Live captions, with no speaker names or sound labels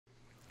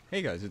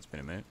Hey guys, it's been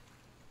a minute.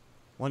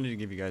 Wanted to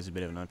give you guys a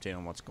bit of an update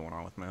on what's going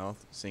on with my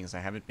health, seeing as I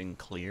haven't been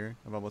clear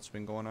about what's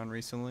been going on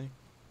recently.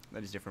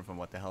 That is different from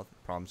what the health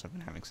problems I've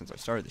been having since I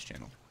started this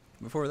channel.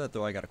 Before that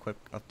though, I got a quick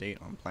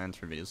update on plans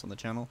for videos on the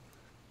channel.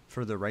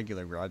 For the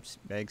regular grab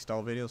bag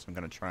style videos, I'm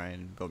going to try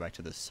and go back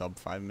to the sub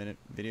 5-minute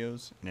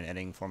videos in an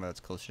editing format that's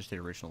closer to the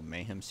original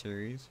Mayhem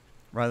series,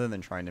 rather than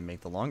trying to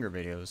make the longer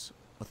videos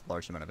with a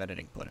large amount of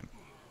editing put in.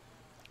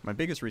 My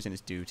biggest reason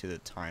is due to the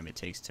time it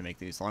takes to make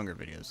these longer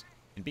videos.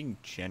 And being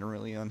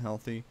generally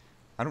unhealthy,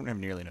 I don't have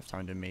nearly enough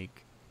time to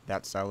make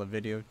that style of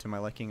video to my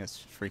liking as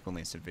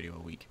frequently as a video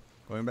a week.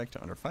 Going back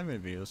to under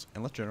 5-minute videos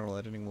and less general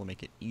editing will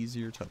make it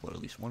easier to upload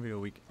at least one video a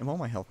week, and while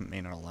my health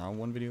may not allow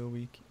one video a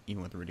week,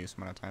 even with the reduced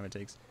amount of time it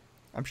takes,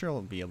 I'm sure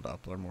I'll be able to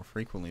upload more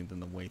frequently than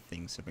the way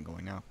things have been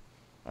going now.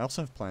 I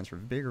also have plans for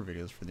bigger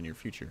videos for the near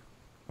future.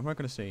 I'm not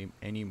going to say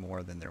any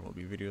more than there will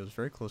be videos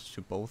very close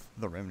to both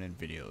the Remnant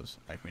videos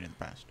I've made in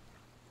the past.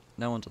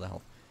 Now onto the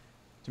health.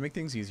 To make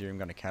things easier, I'm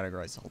going to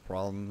categorize the health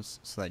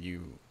problems so that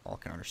you all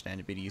can understand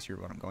a bit easier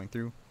what I'm going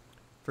through.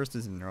 First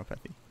is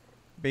neuropathy.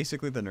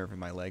 Basically the nerve in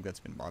my leg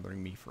that's been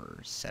bothering me for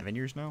 7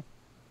 years now.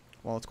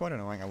 While it's quite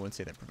annoying, I wouldn't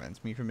say that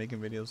prevents me from making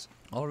videos.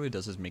 All it really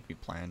does is make me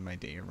plan my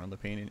day around the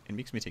pain and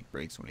makes me take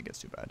breaks when it gets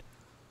too bad.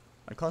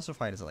 I'd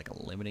classify it as like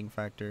a limiting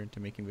factor to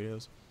making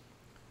videos.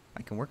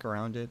 I can work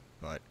around it,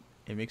 but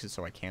it makes it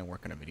so I can't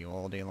work on a video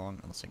all day long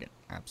unless I get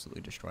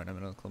absolutely destroyed on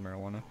medical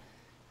marijuana,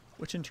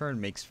 which in turn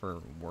makes for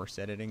worse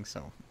editing,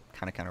 so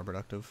kind of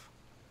counterproductive.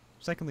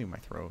 Secondly, my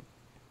throat.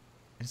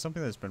 It's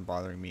something that's been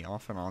bothering me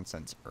off and on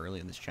since early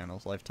in this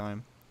channel's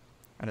lifetime.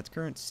 At its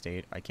current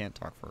state, I can't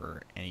talk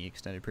for any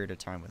extended period of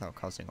time without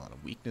causing a lot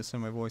of weakness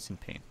in my voice and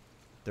pain.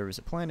 There was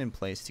a plan in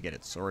place to get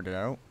it sorted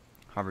out,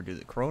 however due to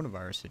the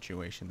coronavirus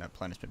situation, that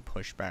plan has been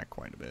pushed back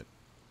quite a bit.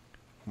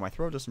 While my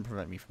throat doesn't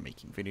prevent me from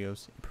making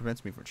videos, it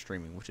prevents me from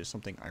streaming, which is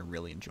something I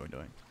really enjoy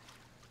doing.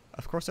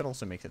 Of course, that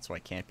also makes it so I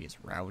can't be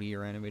as rowdy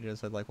or animated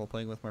as I'd like while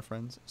playing with my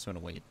friends, so in a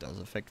way it does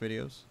affect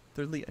videos.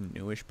 Thirdly, a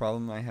newish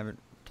problem I haven't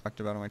talked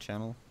about on my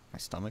channel, my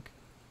stomach.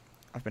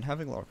 I've been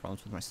having a lot of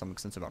problems with my stomach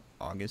since about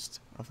August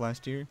of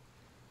last year.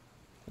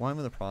 While I'm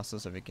in the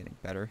process of it getting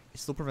better, it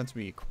still prevents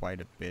me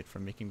quite a bit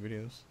from making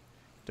videos.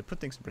 To put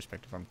things in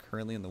perspective, I'm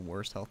currently in the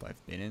worst health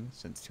I've been in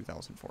since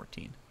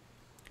 2014,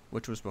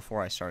 which was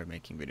before I started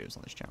making videos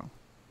on this channel.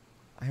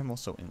 I am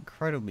also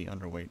incredibly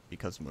underweight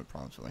because of my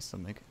problems with my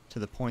stomach, to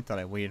the point that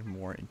I weighed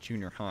more in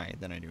junior high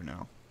than I do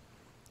now.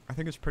 I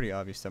think it's pretty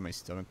obvious that my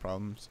stomach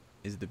problems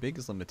is the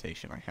biggest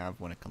limitation I have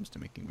when it comes to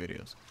making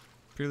videos,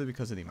 purely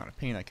because of the amount of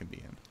pain I can be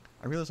in.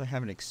 I realize I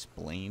haven't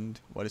explained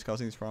what is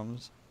causing these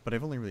problems, but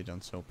I've only really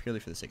done so purely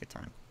for the sake of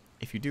time.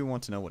 If you do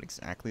want to know what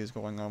exactly is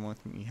going on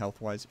with me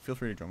health-wise, feel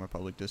free to join my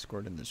public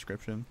Discord in the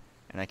description,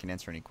 and I can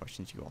answer any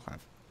questions you all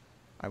have.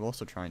 I will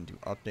also try and do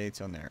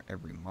updates on there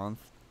every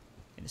month,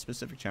 in a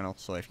specific channel,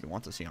 so if you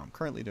want to see how I'm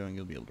currently doing,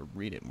 you'll be able to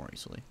read it more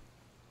easily.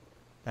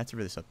 That's it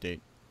for this update.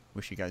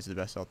 Wish you guys the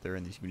best out there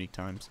in these unique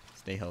times.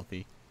 Stay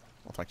healthy.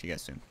 I'll talk to you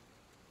guys soon.